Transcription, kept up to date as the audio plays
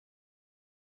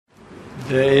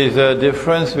There is a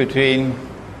difference between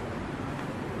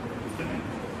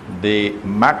the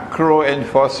macro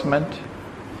enforcement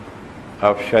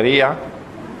of Sharia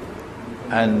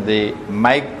and the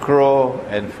micro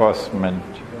enforcement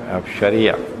of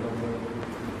Sharia.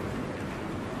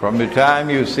 From the time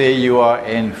you say you are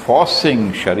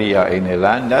enforcing Sharia in a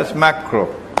land, that's macro.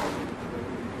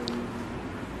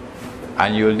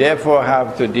 And you'll therefore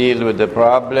have to deal with the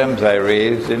problems I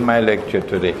raised in my lecture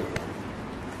today.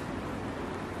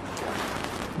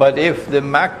 But if the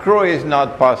macro is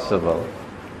not possible,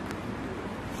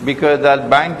 because that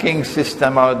banking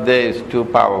system out there is too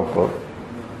powerful,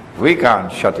 we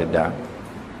can't shut it down.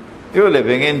 You're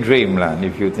living in dreamland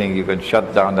if you think you can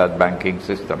shut down that banking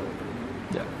system.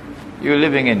 Yeah. You're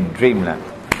living in dreamland.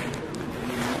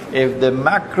 If the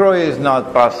macro is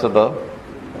not possible,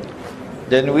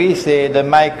 then we say the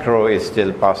micro is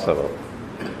still possible.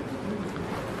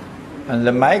 And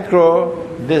the micro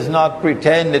does not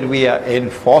pretend that we are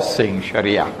enforcing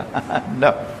Sharia.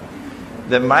 No.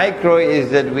 The micro is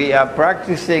that we are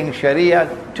practicing Sharia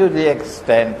to the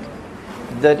extent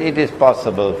that it is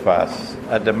possible for us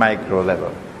at the micro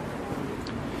level.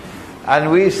 And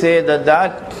we say that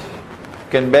that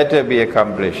can better be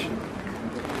accomplished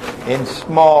in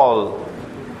small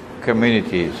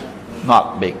communities,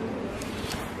 not big,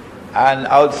 and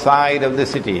outside of the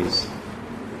cities.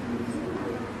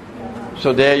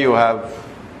 So there you have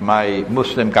my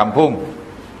Muslim kampung.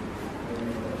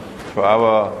 For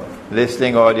our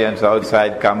listening audience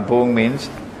outside, kampung means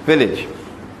village.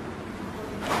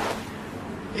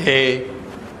 A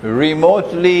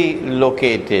remotely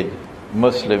located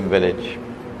Muslim village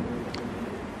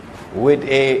with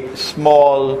a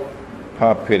small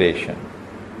population,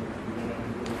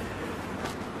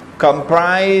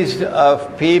 comprised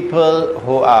of people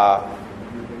who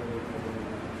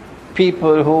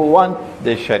want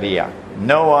the Sharia.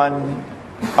 No one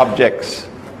objects.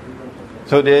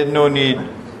 So there is no need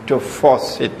to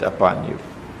force it upon you.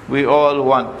 We all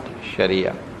want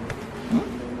Sharia.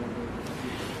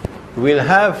 We'll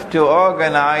have to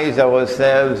organize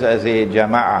ourselves as a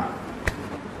jama'ah.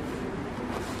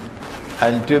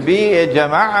 And to be a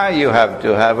jama'ah, you have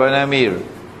to have an amir.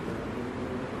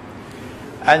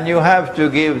 And you have to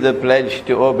give the pledge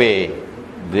to obey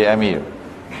the amir.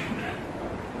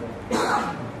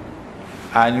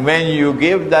 And when you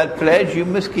give that pledge, you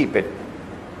must keep it.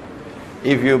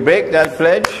 If you break that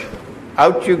pledge,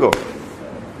 out you go.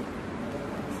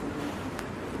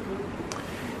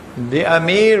 The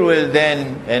Amir will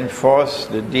then enforce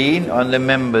the deen on the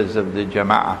members of the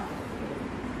Jama'ah.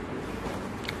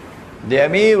 The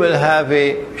Amir will have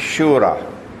a shura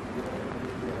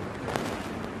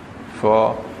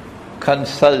for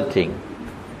consultation.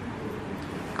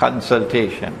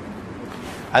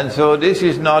 And so this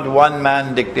is not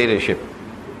one-man dictatorship.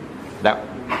 Now,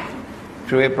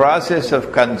 through a process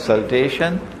of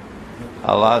consultation,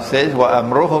 Allah says,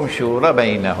 وَأَمْرُهُمْ شُورَ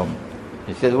بَيْنَهُمْ.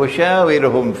 He says,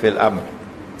 وَشَاوِرْهُمْ فِي الْأَمْرِ.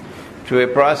 Through a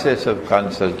process of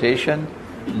consultation,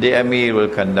 the Amir will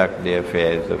conduct the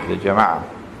affairs of the Jama'ah.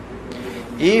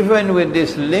 Even with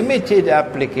this limited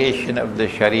application of the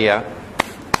Sharia,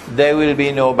 there will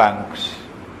be no banks.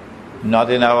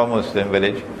 Not in our Muslim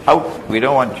village. Out, we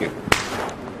don't want you.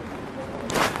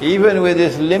 Even with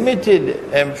this limited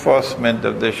enforcement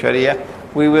of the Sharia,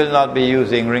 we will not be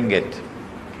using ringgit.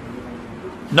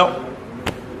 No.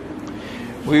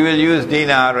 We will use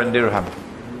dinar and dirham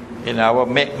in our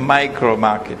micro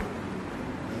market.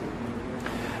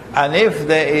 And if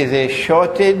there is a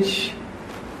shortage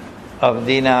of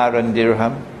dinar and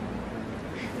dirham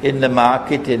in the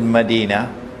market in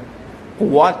Medina,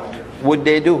 what would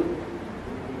they do?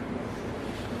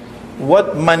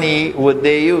 What money would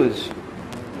they use?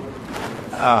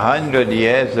 100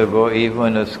 years ago,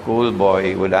 even a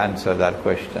schoolboy would answer that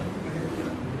question.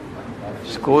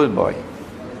 Schoolboy.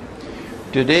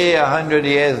 Today, 100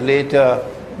 years later,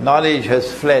 knowledge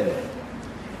has fled.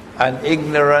 And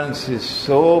ignorance is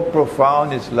so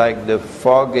profound, it's like the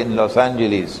fog in Los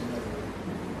Angeles.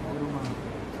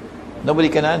 Nobody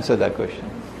can answer that question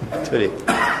today.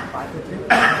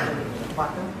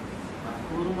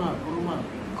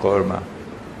 Korma.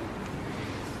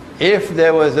 If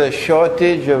there was a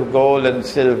shortage of gold and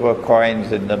silver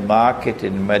coins in the market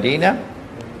in Medina,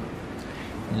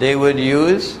 they would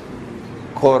use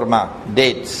korma,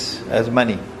 dates, as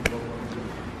money.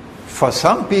 For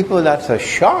some people that's a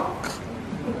shock.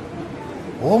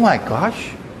 Oh my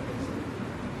gosh,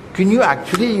 can you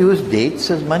actually use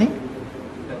dates as money?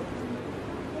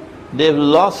 They've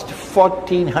lost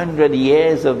 1400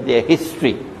 years of their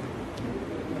history.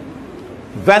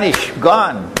 Vanished,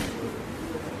 gone,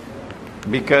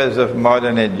 because of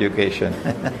modern education.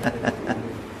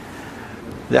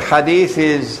 The hadith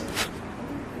is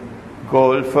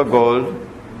gold for gold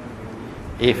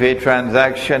if a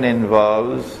transaction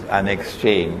involves an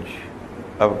exchange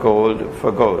of gold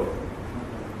for gold,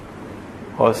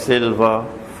 or silver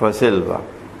for silver,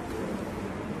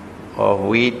 or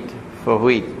wheat for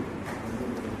wheat,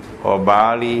 or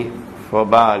barley for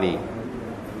barley,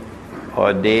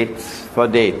 or dates for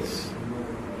dates,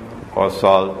 or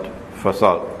salt for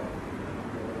salt.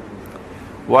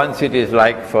 Once it is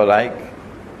like for like,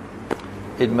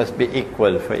 it must be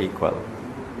equal for equal.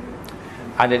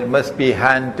 And it must be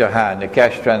hand to hand. A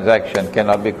cash transaction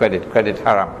cannot be credit. Credit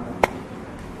haram.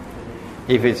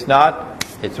 If it's not,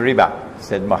 it's riba,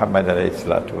 said Muhammad alayhi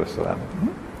salatu wasalam.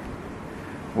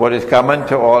 What is common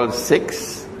to all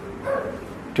six,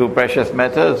 2 precious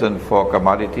metals and 4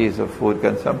 commodities of food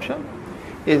consumption,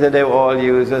 is that they all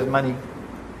use as money.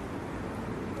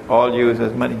 All use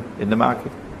as money in the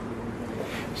market.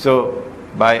 So,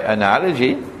 by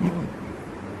analogy,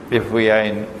 if we are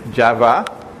in Java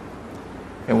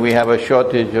and we have a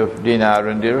shortage of dinar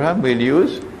and dirham, we'll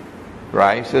use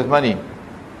rice as money,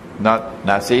 not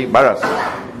nasi, baras.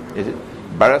 Is it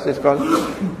baras is called?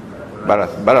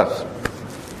 Baras.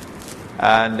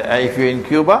 And if you're in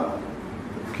Cuba,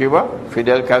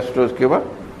 Fidel Castro's Cuba,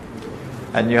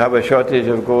 and you have a shortage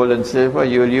of gold and silver,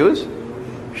 you will use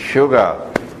sugar,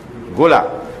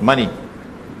 gula, money.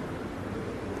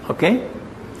 Okay?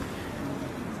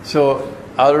 So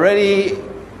already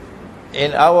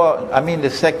in the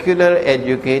secular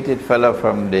educated fellow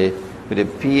with a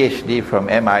PhD from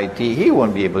MIT, he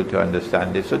won't be able to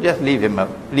understand this. So just leave him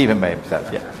by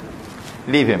himself. Yeah,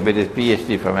 leave him with his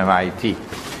PhD from MIT.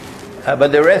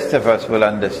 But the rest of us will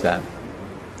understand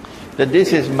that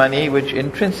this is money which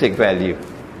intrinsic value,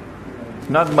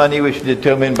 not money which is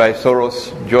determined by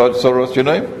Soros, George Soros. You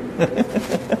know him.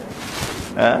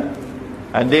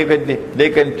 And they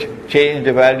can change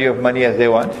the value of money as they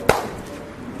want.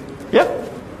 Yeah.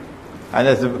 And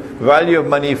as the value of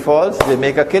money falls, they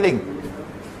make a killing.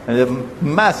 And the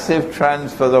massive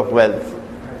transfer of wealth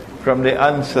from the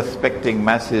unsuspecting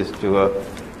masses to a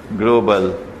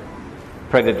global,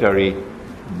 predatory,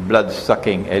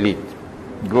 blood-sucking elite,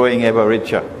 growing ever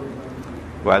richer,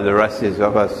 while the rest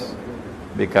of us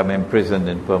become imprisoned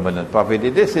in permanent poverty.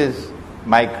 This is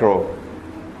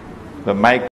the micro